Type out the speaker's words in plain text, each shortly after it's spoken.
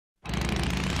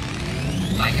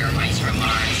Biker mice from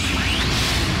Mars.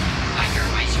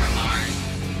 Biker mice from Mars.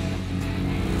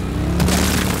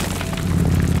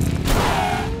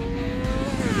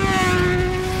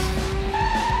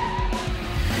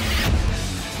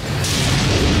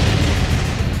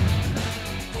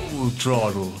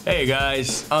 Throttle. Hey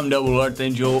guys, I'm Double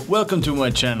Archangel. Welcome to my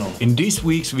channel. In this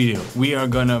week's video, we are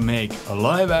gonna make a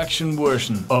live action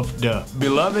version of the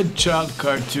beloved child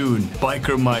cartoon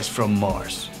Biker Mice from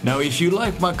Mars. Now, if you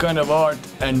like my kind of art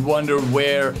and wonder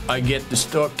where I get the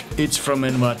stock, it's from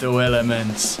Modo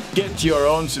Elements. Get your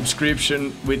own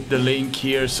subscription with the link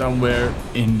here somewhere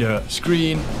in the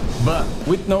screen. But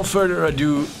with no further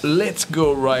ado, let's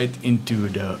go right into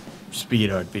the speed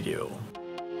art video.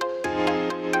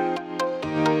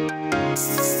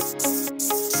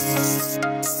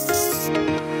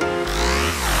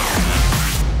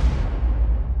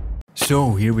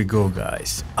 So here we go,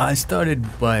 guys. I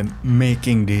started by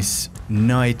making this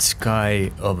night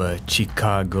sky of a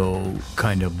Chicago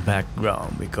kind of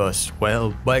background because,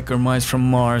 well, Biker Mice from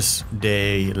Mars,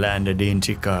 they landed in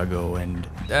Chicago and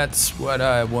that's what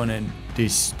I wanted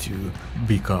this to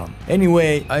become.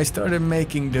 Anyway, I started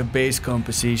making the base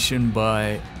composition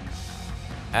by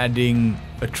adding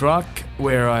a truck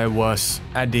where I was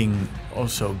adding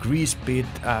also grease pit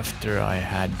after I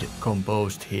had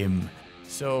composed him.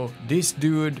 So this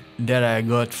dude that I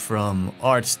got from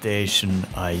ArtStation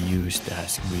I used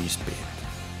as grease pit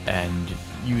and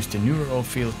used a neural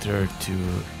filter to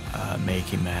make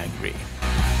him angry.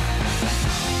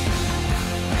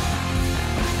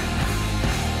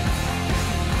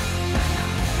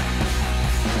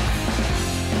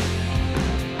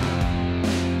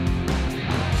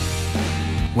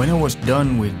 When I was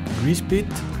done with grease pit,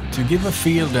 to give a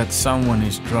feel that someone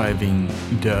is driving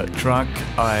the truck,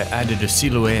 I added a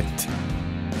silhouette.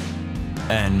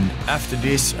 And after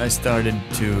this I started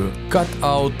to cut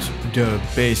out the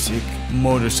basic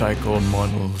motorcycle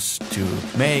models to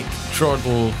make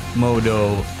Throttle,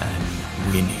 Modo and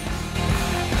Vinnie.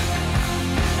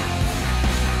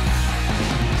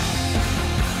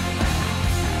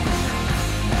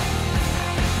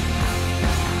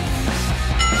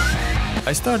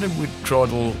 I started with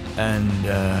Throttle and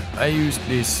I used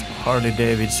this Harley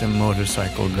Davidson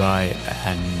motorcycle guy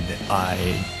and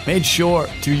I made sure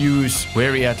to use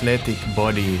very athletic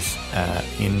bodies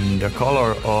in the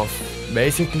color of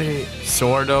basically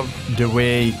sort of the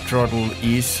way Throttle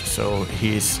is, so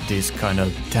he's this kind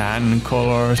of tan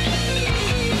color.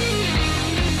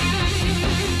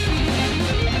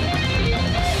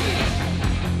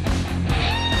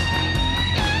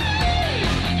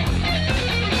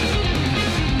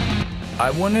 I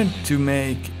wanted to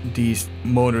make these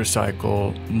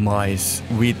motorcycle mice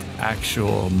with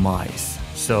actual mice.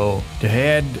 So the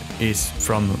head is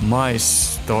from mice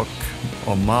stock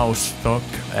or mouse stock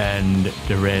and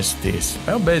the rest is,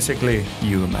 well, basically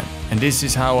human. And this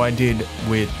is how I did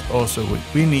also with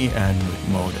Vinnie and with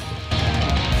Modo.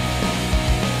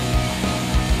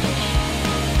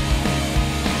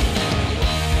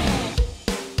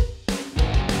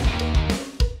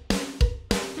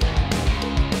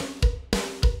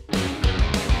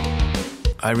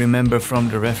 I remember from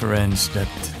the reference that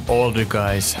all the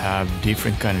guys have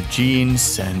different kind of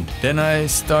genes, and then I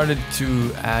started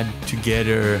to add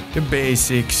together the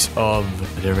basics of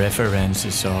the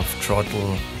references of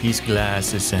Throttle, his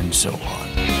glasses and so on.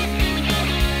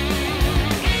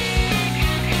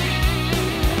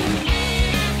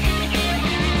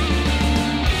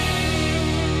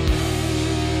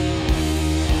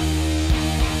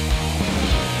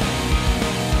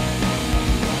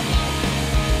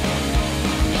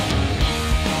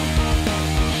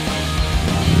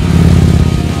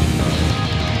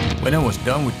 When I was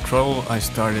done with Throttle, I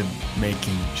started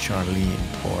making Charlene,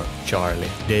 or Charlie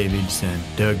Davidson,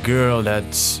 the girl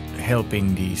that's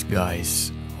helping these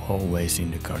guys always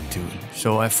in the cartoon.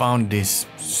 So I found this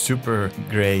super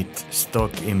great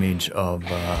stock image of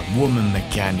a woman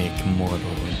mechanic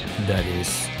model that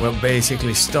is, well,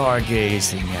 basically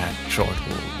stargazing at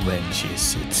Throttle when she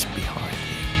sits behind him.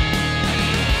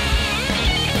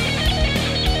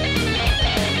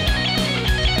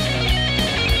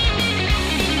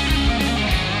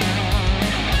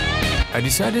 I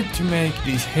decided to make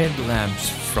these headlamps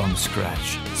from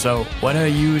scratch. So what I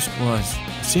used was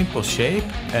a simple shape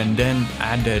and then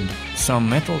added some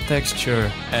metal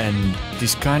texture and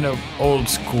this kind of old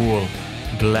school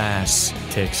glass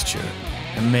texture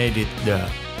and made it the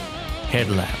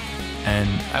headlamp. And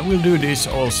I will do this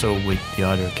also with the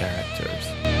other characters.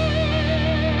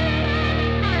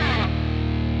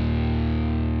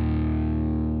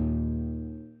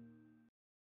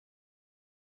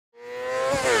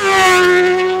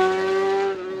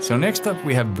 So next up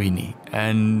we have Vinnie,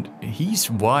 and he's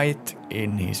white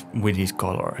with his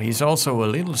color. He's also a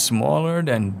little smaller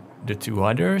than the two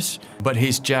others, but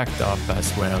he's jacked up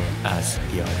as well as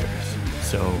the others.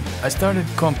 So I started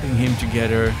comping him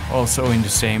together also in the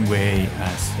same way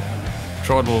as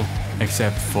Throttle,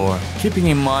 except for keeping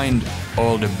in mind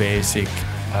all the basic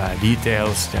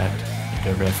details that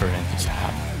the references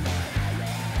have.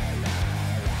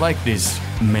 Like this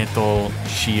metal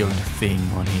shield thing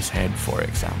on his head, for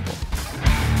example.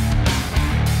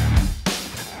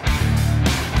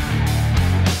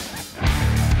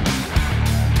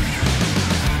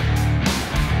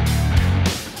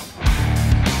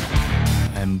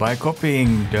 And by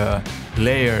copying the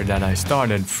layer that I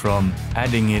started from,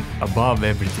 adding it above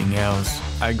everything else,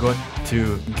 I got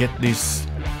to get this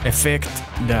effect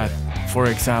that, for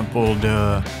example,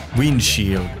 the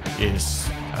windshield is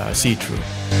see-through.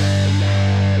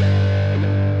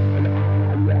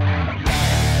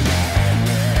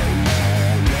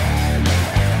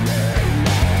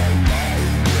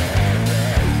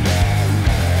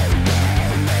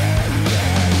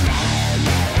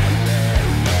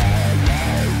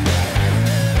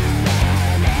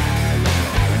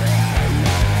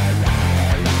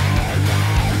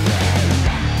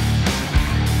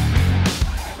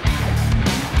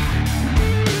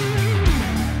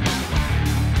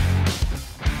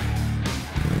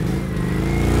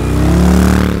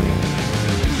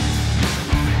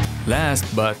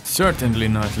 Last but certainly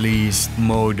not least,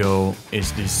 Modo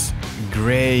is this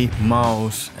grey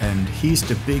mouse, and he's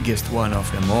the biggest one of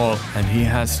them all, and he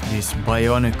has this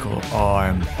bionicle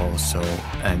arm also,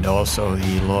 and also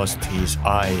he lost his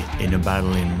eye in a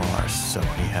battle in Mars, so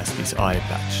he has this eye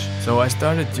patch. So I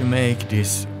started to make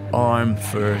this arm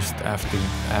first after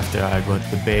I got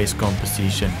the base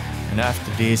composition. And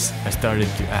after this, I started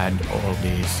to add all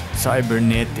these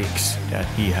cybernetics that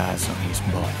he has on his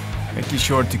body. Making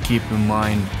sure to keep in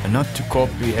mind not to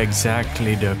copy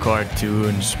exactly the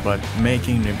cartoons, but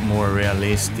making it more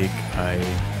realistic. I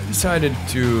decided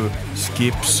to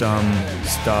skip some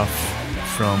stuff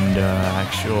from the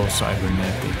actual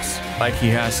cybernetics. Like he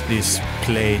has this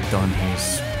plate on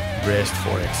his breast,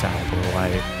 for example.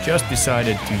 I just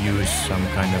decided to use some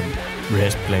kind of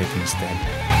breastplate instead.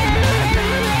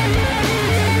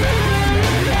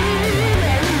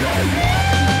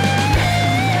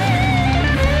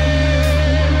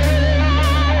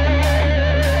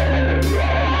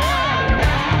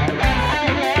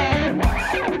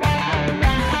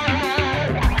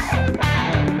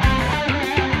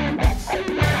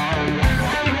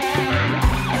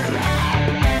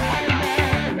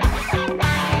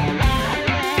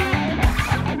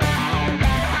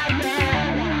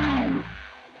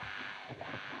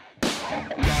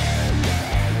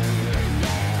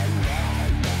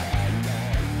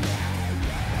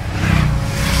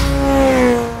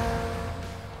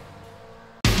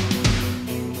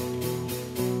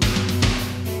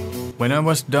 When I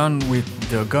was done with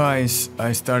the guys,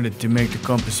 I started to make the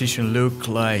composition look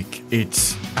like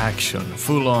it's action,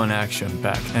 full-on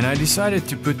action-packed. And I decided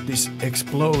to put this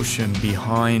explosion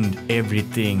behind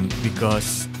everything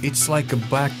because it's like a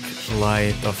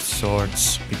backlight of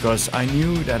sorts. Because I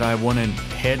knew that I wanted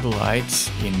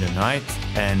headlights in the night,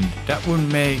 and that would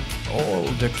make all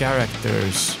the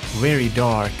characters very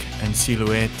dark and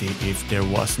silhouette if there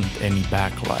wasn't any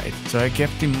backlight. So I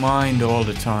kept in mind all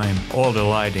the time all the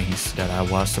lightings that I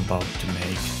was about to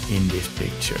make in this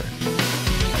picture.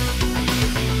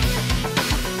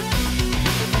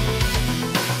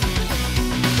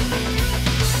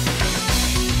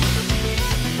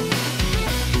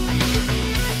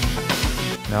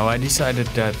 Now I decided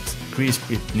that Grease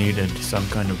Pit needed some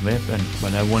kind of weapon,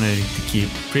 but I wanted it to keep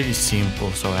pretty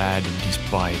simple, so I added this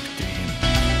bike to him.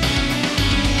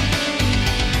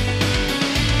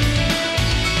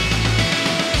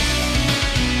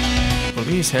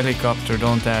 Police helicopter,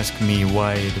 don't ask me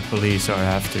why the police are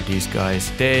after these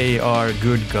guys. They are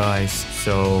good guys,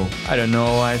 so I don't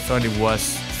know, I thought it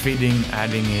was fitting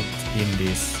adding it in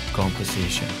this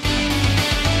composition.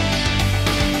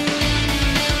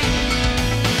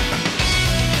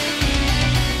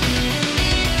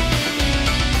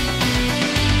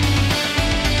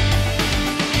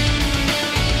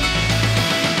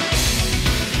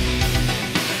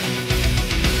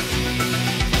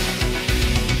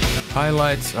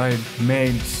 Highlights I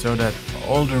made so that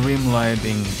all the rim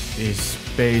lighting is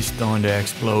based on the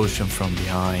explosion from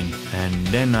behind, and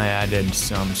then I added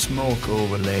some smoke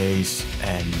overlays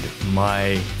and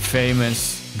my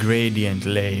famous gradient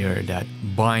layer that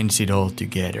binds it all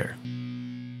together.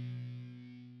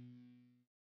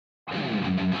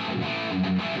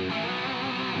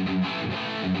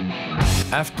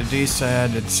 After this I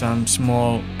added some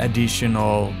small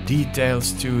additional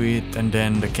details to it and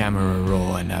then the camera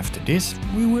raw, and after this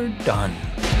we were done.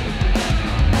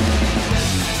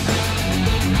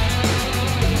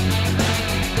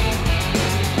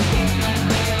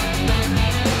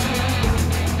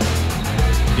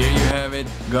 There you have it,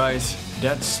 guys.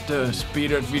 That's the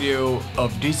speed art video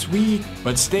of this week,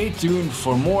 but stay tuned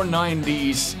for more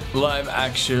 90s live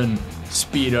action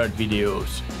speed art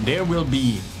videos. There will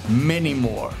be many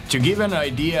more. To give an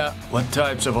idea what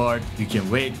types of art you can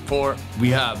wait for, we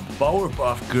have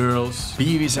Powerpuff Girls,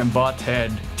 Beavis and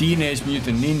Butthead, Teenage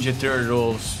Mutant Ninja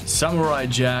Turtles, Samurai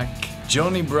Jack,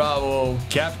 Johnny Bravo,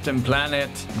 Captain Planet,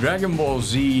 Dragon Ball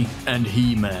Z, and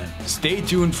He-Man. Stay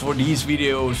tuned for these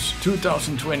videos.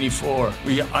 2024,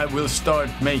 I will start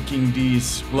making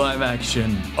these live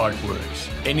action artworks.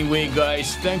 Anyway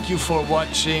guys, thank you for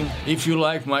watching. If you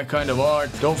like my kind of art,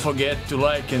 don't forget to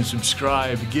like and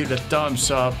subscribe, give it a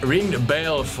thumbs up, ring the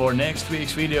bell for next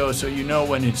week's video so you know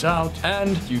when it's out,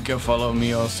 and you can follow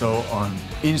me also on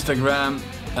Instagram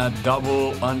at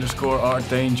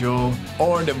double_archangel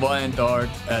or Deviant Art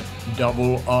at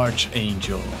double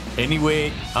archangel.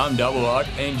 Anyway, I'm Double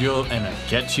Archangel and I'll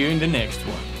catch you in the next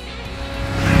one.